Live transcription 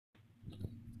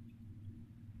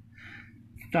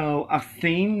So I've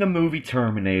seen the movie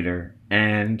Terminator,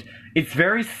 and it's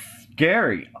very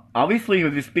scary. Obviously,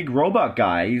 with this big robot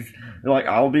guy, he's like,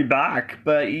 "I'll be back,"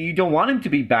 but you don't want him to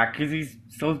be back because he's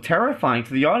so terrifying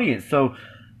to the audience. So,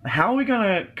 how are we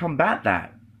gonna combat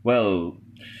that? Well,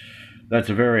 that's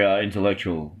a very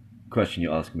intellectual question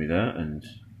you ask me there, and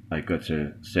I got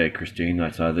to say, Christine,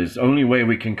 that there's only way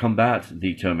we can combat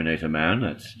the Terminator man.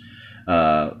 That's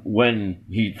when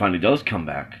he finally does come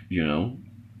back, you know.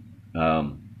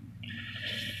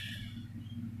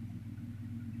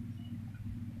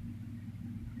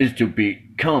 Is to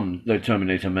become the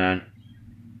Terminator man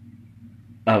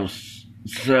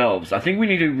ourselves. I think we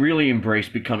need to really embrace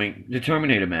becoming the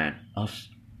Terminator man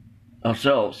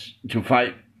ourselves to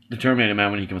fight the Terminator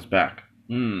man when he comes back.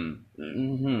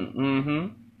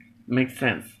 Makes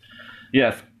sense.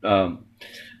 Yes.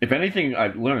 If anything,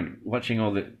 I've learned watching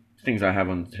all the things I have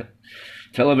on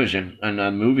television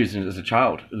and movies as a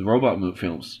child, the robot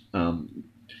films.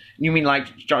 You mean like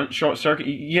Short Circuit?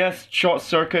 Yes, Short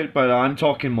Circuit, but I'm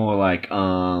talking more like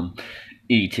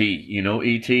E.T. You know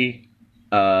E.T.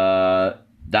 That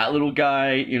little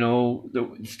guy. You know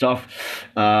the stuff.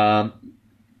 I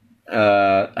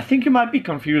think you might be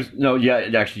confused. No,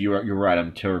 yeah, actually, you're right.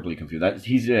 I'm terribly confused.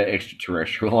 He's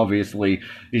extraterrestrial. Obviously,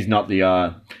 he's not the.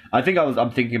 I think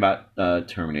I'm thinking about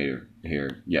Terminator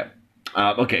here. Yeah.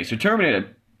 Okay, so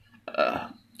Terminator,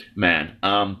 man,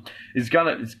 it's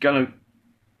gonna.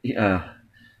 He'll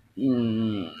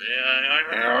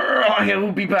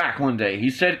be back one day.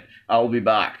 He said, "I'll be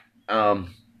back."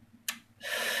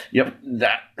 Yep,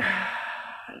 that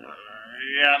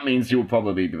means he will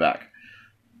probably be back.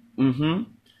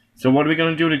 So what are we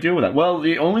going to do to deal with that? Well,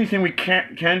 the only thing we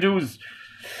can do is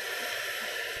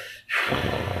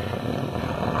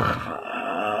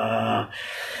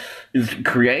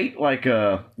create like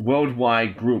a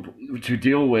worldwide group to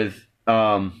deal with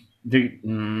the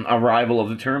arrival of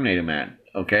the Terminator man.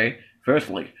 Okay,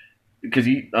 firstly, because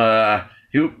he said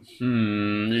he'll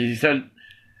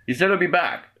be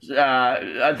back.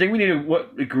 I think we need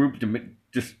a group to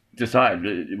just decide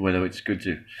whether it's good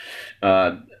to,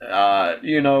 I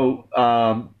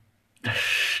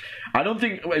don't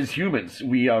think as humans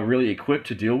we are really equipped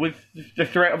to deal with the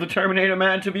threat of the Terminator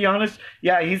man, to be honest.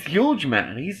 Yeah, he's huge,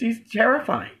 man. He's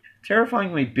terrifying.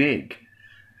 Terrifyingly big.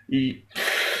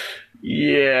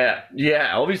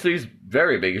 Obviously he's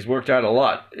very big. He's worked out a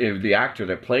lot, the actor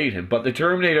that played him. But the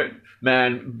Terminator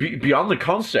man, beyond the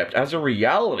concept, as a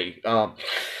reality,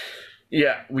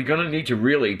 we're gonna need to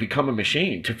really become a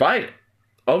machine to fight it.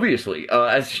 Obviously,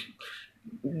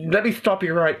 let me stop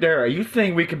you right there. Are you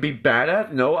saying we can be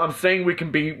badass? No, I'm saying we can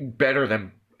be better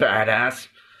than badass.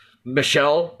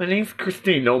 Michelle, my name's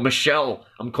Christine. No, Michelle.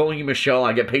 I'm calling you Michelle.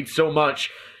 I get paid so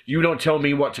much. You don't tell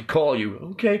me what to call you,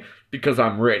 okay? Because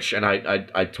I'm rich and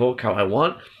I talk how I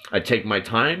want. I take my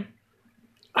time.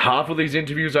 Half of these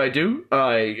interviews I do,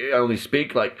 I only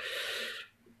speak like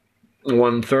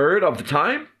 1/3 of the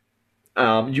time.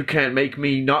 You can't make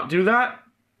me not do that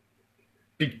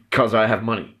because I have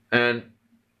money and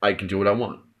I can do what I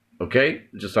want. Okay,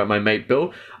 just like my mate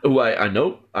Bill, who I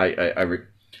know.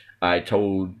 I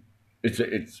told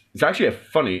it's actually a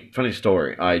funny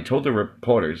story. I told the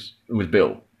reporters with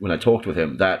Bill when I talked with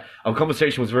him that our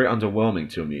conversation was very underwhelming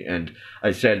to me, and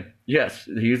I said, yes,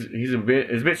 he's a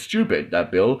bit stupid,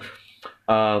 that Bill.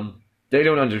 They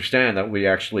don't understand that we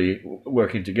actually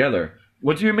working together.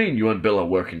 What do you mean you and Bill are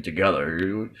working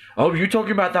together? You're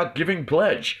talking about that giving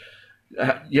pledge.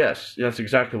 Yes, that's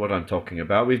exactly what I'm talking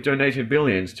about. We've donated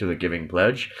billions to the giving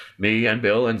pledge. Me and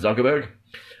Bill and Zuckerberg.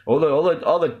 All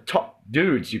the top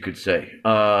dudes, you could say,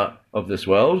 of this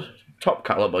world. Top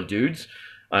caliber dudes.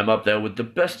 I'm up there with the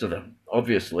best of them,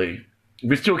 obviously.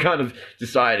 We're still kind of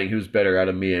deciding who's better out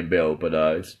of me and Bill, but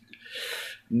it's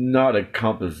not a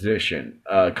competition.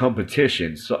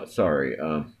 Sorry.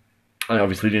 I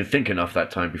obviously didn't think enough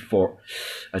that time before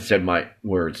I said my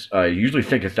words. I usually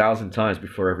think 1,000 times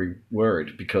before every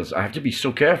word because I have to be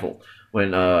so careful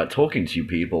when talking to you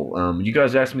people. You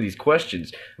guys ask me these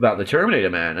questions about the Terminator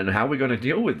man and how we're going to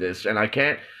deal with this, and I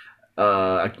can't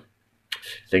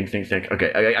think.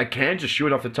 Okay, I can't just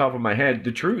shoot off the top of my head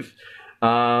the truth. We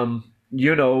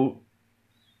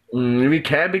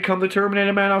can become the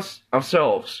Terminator man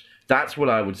ourselves. That's what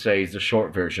I would say is the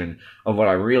short version of what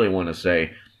I really want to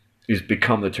say. Is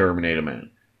become the Terminator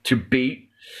man. To beat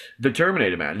the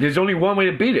Terminator man. There's only one way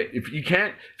to beat it. If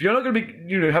you're not going to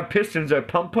be, have pistons that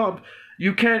pump,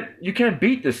 you can't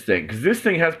beat this thing because this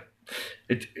thing has,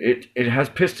 it has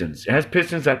pistons. It has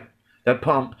pistons that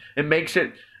pump. It makes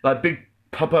it like Big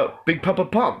Papa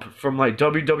Pump from like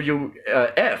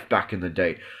WWF back in the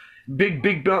day.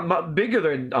 bigger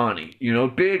than Arnie. You know,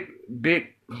 big,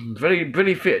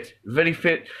 very fit, very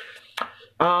fit.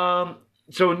 Um,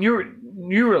 so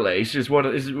Neuralace is what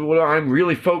I'm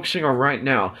really focusing on right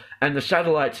now, and the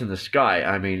satellites in the sky.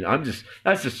 I mean,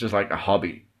 that's just like a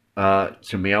hobby.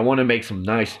 To me, I want to make some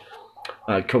nice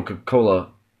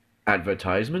Coca-Cola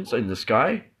advertisements in the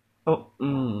sky. Oh,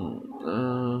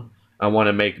 I want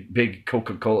to make big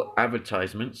Coca-Cola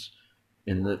advertisements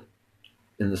in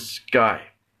the sky,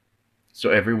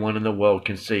 so everyone in the world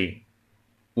can see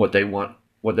what they want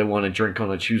to drink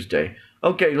on a Tuesday.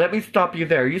 Okay, let me stop you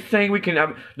there. You're saying we can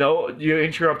have no? You're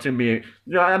interrupting me.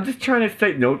 No, I'm just trying to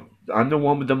say no. I'm the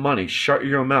one with the money. Shut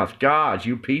your mouth, God.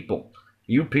 You people,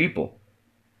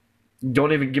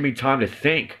 don't even give me time to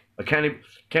think. I can't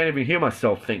even hear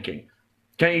myself thinking.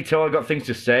 Can't you tell I got things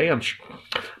to say? I'm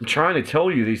trying to tell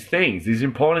you these things. These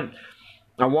important.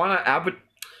 I want to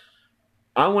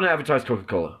advertise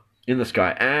Coca-Cola in the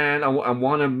sky, and I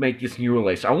want to make this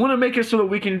Neuralace. I want to make it so that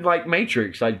we can, like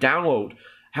Matrix, I download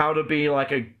how to be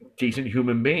like a decent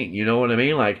human being. You know what I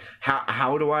mean? Like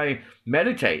how do I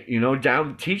meditate? You know,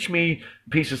 teach me a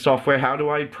piece of software. How do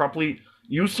I properly?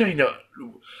 You saying that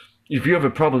if you have a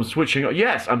problem switching,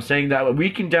 yes, I'm saying that we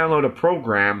can download a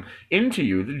program into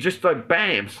you, just like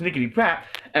bam, snickety pap,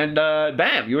 and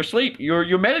bam, you're asleep.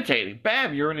 You're meditating.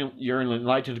 Bam, you're an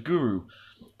enlightened guru.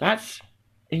 That's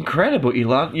incredible,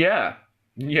 Elon. Yeah.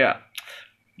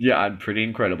 I'm pretty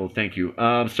incredible. Thank you.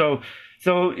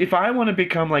 So if I want to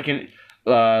become like an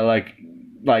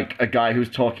like a guy who's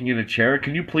talking in a chair,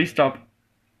 can you please stop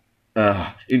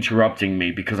interrupting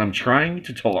me, because I'm trying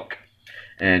to talk,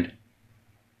 and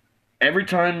every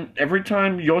time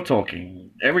you're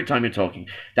talking,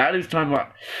 that is time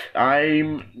where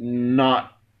I'm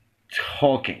not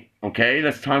talking. Okay,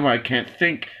 that's time where I can't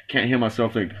think, can't hear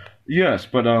myself think. Yes,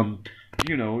 but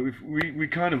you know, if we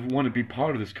kind of want to be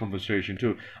part of this conversation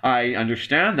too. I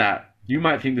understand that. You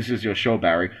might think this is your show,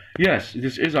 Barry. Yes,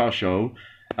 this is our show.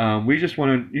 We just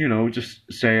want to, you know,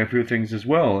 just say a few things as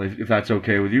well, if that's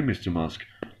okay with you, Mr. Musk.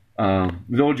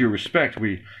 With all due respect,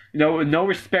 no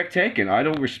respect taken. I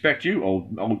don't respect you,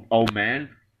 old man.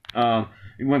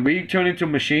 When we turn into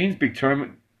machines, big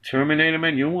Terminator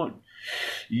man, you won't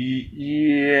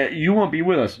be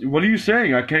with us. What are you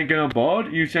saying? I can't get on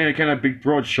board? You saying I can't have big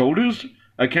broad shoulders?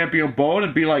 I can't be on board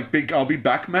and be like big. I'll be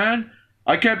back, man.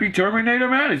 I can't be Terminator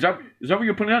man. Is that what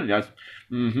you're putting out? Yes.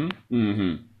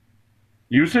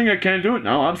 You saying I can't do it?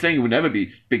 No, I'm saying you would never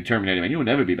be big Terminator man. You will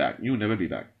never be back. You will never be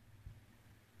back,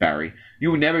 Barry.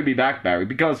 You will never be back, Barry,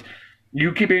 because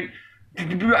you keep it.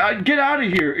 Get out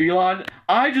of here, Elon.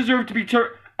 I deserve to be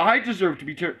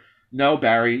No,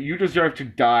 Barry, you deserve to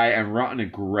die and rot in a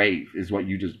grave is what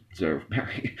you deserve,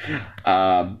 Barry.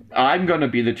 I'm gonna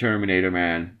be the Terminator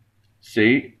man.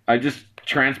 See? I just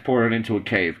transported into a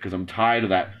cave because I'm tired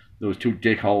of those two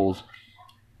dickholes.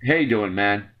 How you doing,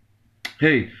 man?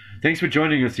 Hey, thanks for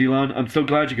joining us, Elon. I'm so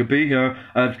glad you could be here.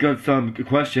 I've got some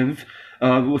questions.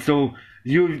 So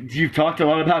you've talked a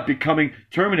lot about becoming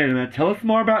Terminator man. Tell us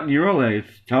more about Neuralace.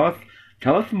 Tell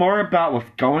us more about what's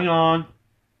going on.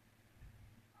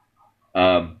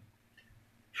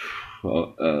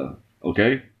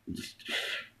 Okay. Just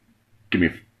give me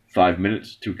 5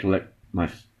 minutes to collect my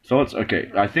thoughts.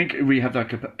 Okay, I think we have that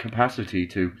capacity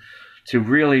to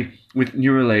really, with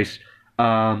Neuralace,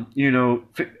 you know,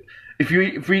 if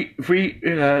we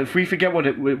forget what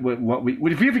it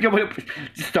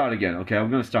start again. Okay, I'm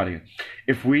gonna start again.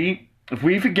 If we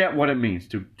forget what it means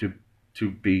to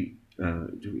be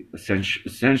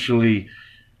essentially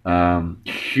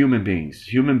human beings.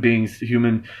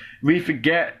 We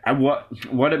forget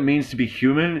what it means to be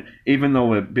human, even though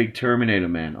we're a big Terminator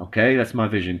man. Okay, that's my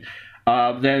vision.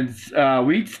 Then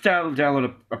we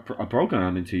download a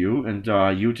program into you, and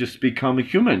you just become a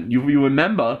human. You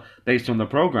remember, based on the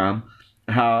program,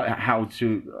 how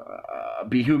to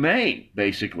be humane,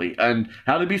 basically, and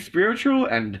how to be spiritual,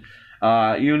 and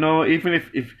you know, even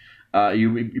if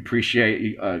you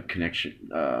appreciate a connection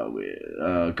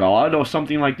with God or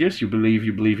something like this, you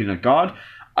believe in a God.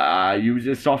 Use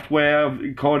a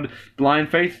software called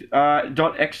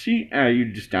blindfaith.exe.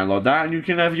 You just download that, and you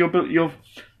can have your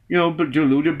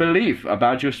deluded belief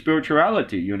about your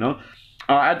spirituality. You know,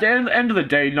 at the end of the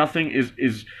day, nothing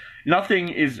is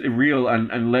real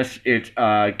unless it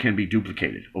can be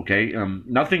duplicated. Okay,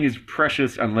 nothing is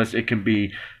precious unless it can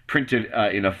be printed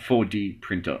in a 4D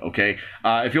printer. Okay,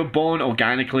 if you're born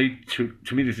organically, to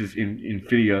me this is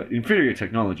inferior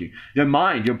technology. Your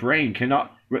mind, your brain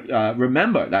cannot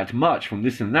remember that much from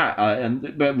this and that.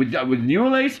 But with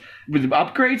Neuralace, with the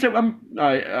upgrades that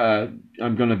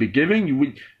I'm going to be giving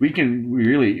you, we can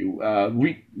really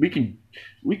we can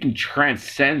we can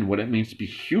transcend what it means to be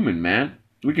human, man.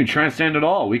 We can transcend it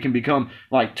all. We can become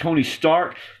like Tony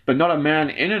Stark, but not a man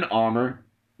in an armor.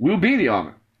 We'll be the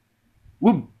armor.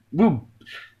 We'll we'll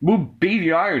we'll be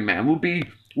the Iron Man.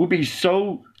 We'll be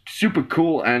so super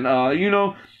cool. And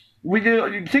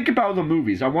think about the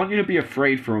movies. I want you to be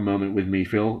afraid for a moment with me,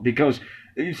 Phil, because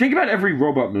think about every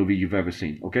robot movie you've ever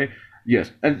seen. Okay.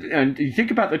 Yes, and you think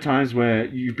about the times where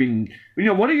you've been,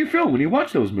 what do you feel when you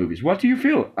watch those movies? What do you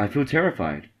feel? I feel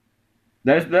terrified.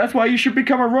 That's why you should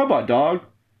become a robot, dog.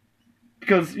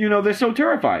 Because, they're so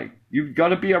terrifying. You've got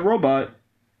to be a robot.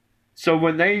 So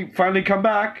when they finally come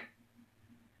back,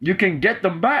 you can get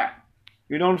them back.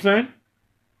 You know what I'm saying?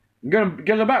 You're going to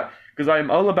get them back. Because I'm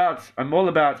all about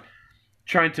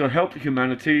trying to help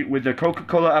humanity with the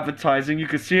Coca-Cola advertising. You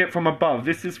can see it from above.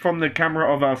 This is from the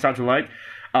camera of our satellite.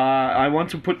 I want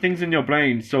to put things in your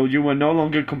brain so you are no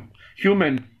longer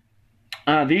human.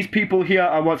 These people here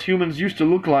are what humans used to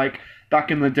look like back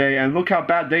in the day, and look how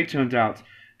bad they turned out.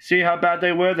 See how bad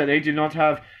they were, that they did not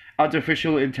have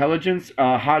artificial intelligence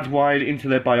hardwired into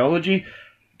their biology.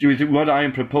 What I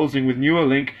am proposing with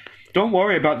Neuralink, don't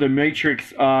worry about the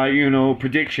Matrix,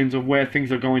 predictions of where things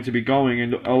are going to be going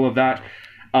and all of that.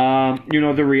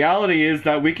 The reality is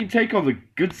that we can take all the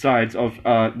good sides of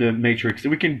the Matrix.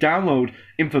 We can download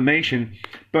information,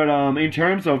 but in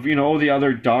terms of all the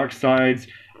other dark sides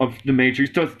of the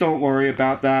Matrix, just don't worry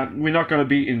about that. We're not going to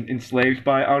be enslaved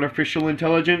by artificial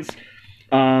intelligence.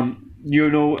 I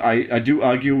do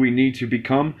argue we need to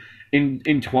become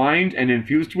entwined and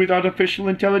infused with artificial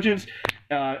intelligence.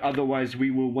 Otherwise,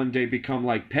 we will one day become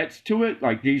like pets to it.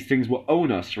 Like, these things will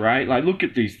own us, right? Like, look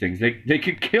at these things. They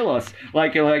could kill us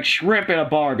like shrimp in a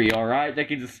Barbie, all right? They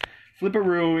can just flip a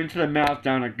roux into the mouth,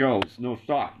 down it goes. No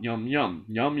thought. Yum, yum,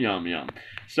 yum, yum, yum.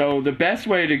 So the best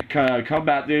way to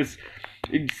combat this,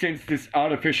 since this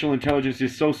artificial intelligence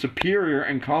is so superior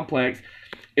and complex,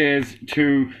 is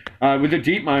to, with the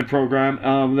DeepMind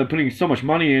program, they're putting so much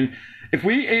money in. If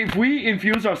we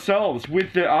infuse ourselves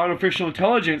with the artificial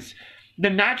intelligence,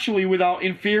 then naturally, with our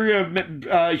inferior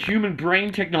human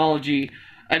brain technology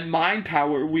and mind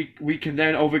power, we can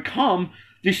then overcome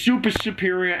the super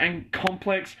superior and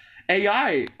complex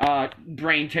AI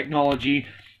brain technology.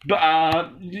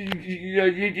 But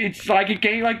it's like a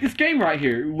game, like this game right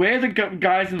here. We're the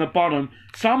guys in the bottom.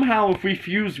 Somehow, if we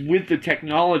fuse with the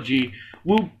technology,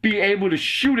 we'll be able to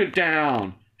shoot it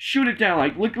down. Shoot it down.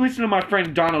 Like, listen to my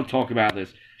friend Donald talk about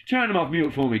this. Turn him off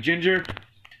mute for me, Ginger.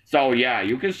 So yeah,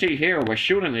 you can see here we're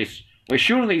shooting these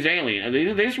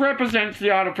aliens. This represents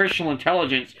the artificial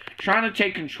intelligence trying to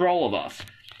take control of us.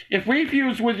 If we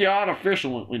fuse with the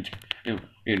artificial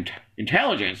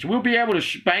intelligence, we'll be able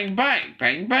to bang, bang,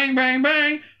 bang, bang, bang,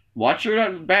 bang. Watch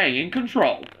your bang in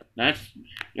control. That's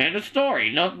end of story.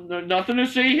 Nothing to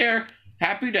see here.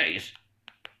 Happy days.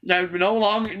 No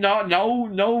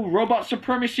robot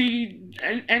supremacy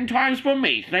end times for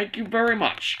me. Thank you very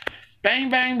much. Bang,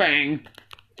 bang, bang.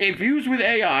 Infused with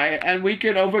AI, and we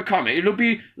can overcome it. It'll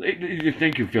be.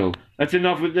 Thank you, Phil. That's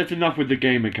enough with the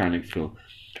game mechanics, Phil.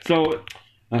 So,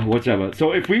 whatever.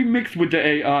 So if we mix with the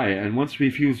AI, and once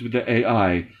we fuse with the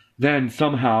AI, then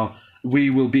somehow we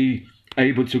will be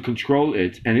able to control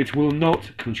it, and it will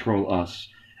not control us.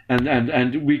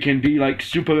 And we can be like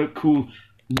super cool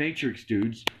Matrix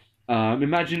dudes.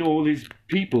 Imagine all these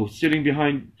people sitting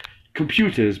behind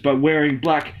computers, but wearing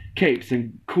black capes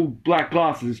and cool black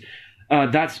glasses.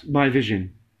 That's my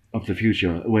vision of the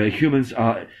future, where humans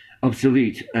are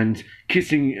obsolete, and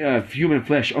kissing human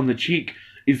flesh on the cheek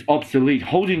is obsolete.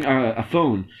 Holding a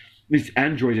phone, this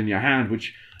Android in your hand,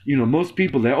 which, most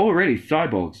people, they're already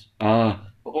cyborgs.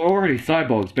 Already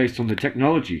cyborgs based on the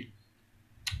technology.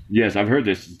 Yes, I've heard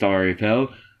this story, Phil.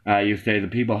 You say the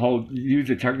people use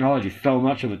the technology so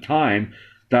much of the time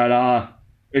that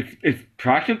it's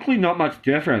practically not much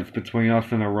difference between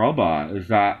us and a robot. Is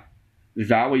that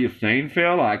what you're saying,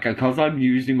 Phil? Like, because I'm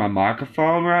using my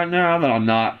microphone right now, that I'm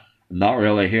not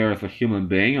really here as a human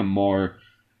being. I'm more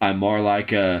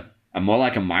like a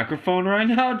microphone right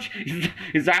now.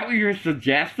 Is that what you're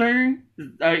suggesting,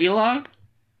 Elon?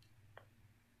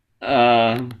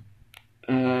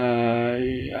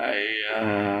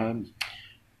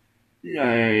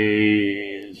 Yeah.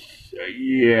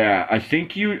 I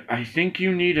think you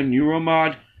need a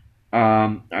neuromod.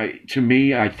 To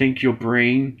me, I think your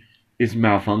brain is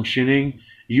malfunctioning.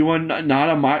 You are not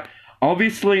a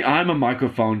Obviously, I'm a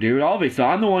microphone, dude. Obviously,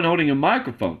 I'm the one holding a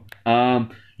microphone.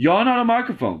 You're not a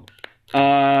microphone.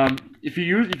 If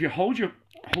you hold your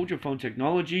phone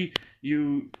technology,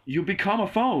 you become a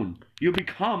phone. You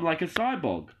become like a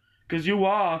cyborg, because you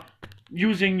are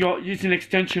using an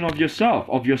extension of yourself,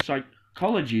 of your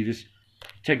psychology.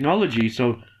 technology.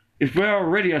 So if we're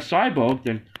already a cyborg,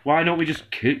 then why don't we just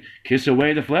kiss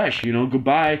away the flesh?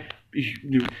 Goodbye,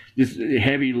 this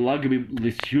heavy luggage,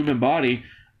 this human body.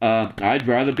 I'd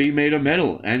rather be made of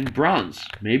metal and bronze.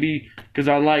 Maybe because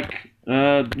I like,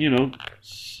 steampunk.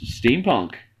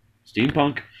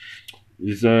 Steampunk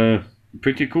is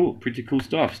pretty cool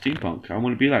stuff. Steampunk. I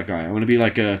want to be that guy. I want to be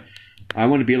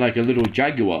like a little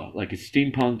jaguar, like a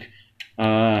steampunk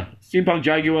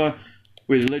jaguar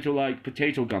with little like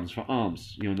potato guns for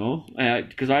arms.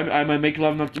 Because I'm a make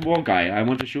love not war guy. I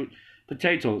want to shoot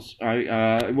potatoes.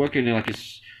 I work in like a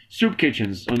soup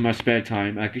kitchens in my spare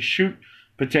time. I can shoot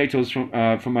potatoes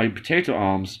from my potato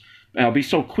arms. I'll be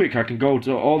so quick. I can go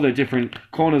to all the different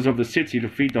corners of the city to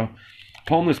feed the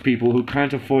homeless people who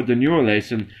can't afford the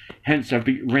Neuralace and hence have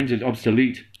been rendered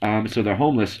obsolete. So they're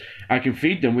homeless. I can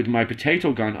feed them with my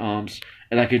potato gun arms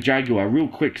like a jaguar, real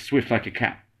quick, swift like a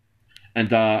cat.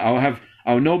 And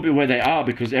I'll know where they are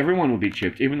because everyone will be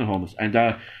chipped, even the homeless. And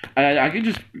I can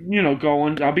just, go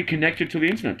on. I'll be connected to the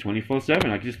internet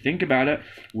 24/7. I can just think about it.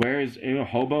 Where is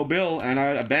Hobo Bill?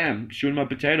 And bam, shoot him a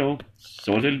potato,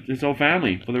 sorted his whole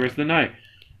family for the rest of the night.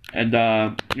 And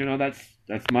that's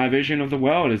my vision of the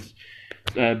world. Is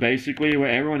basically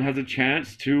where everyone has a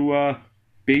chance to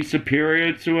be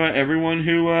superior to everyone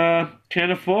who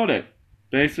can't afford it.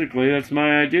 Basically, that's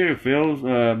my idea,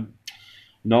 Phil.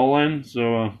 Nolan.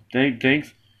 So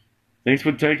thanks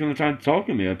for taking the time to talk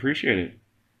to me. I appreciate it.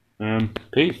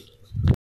 Peace.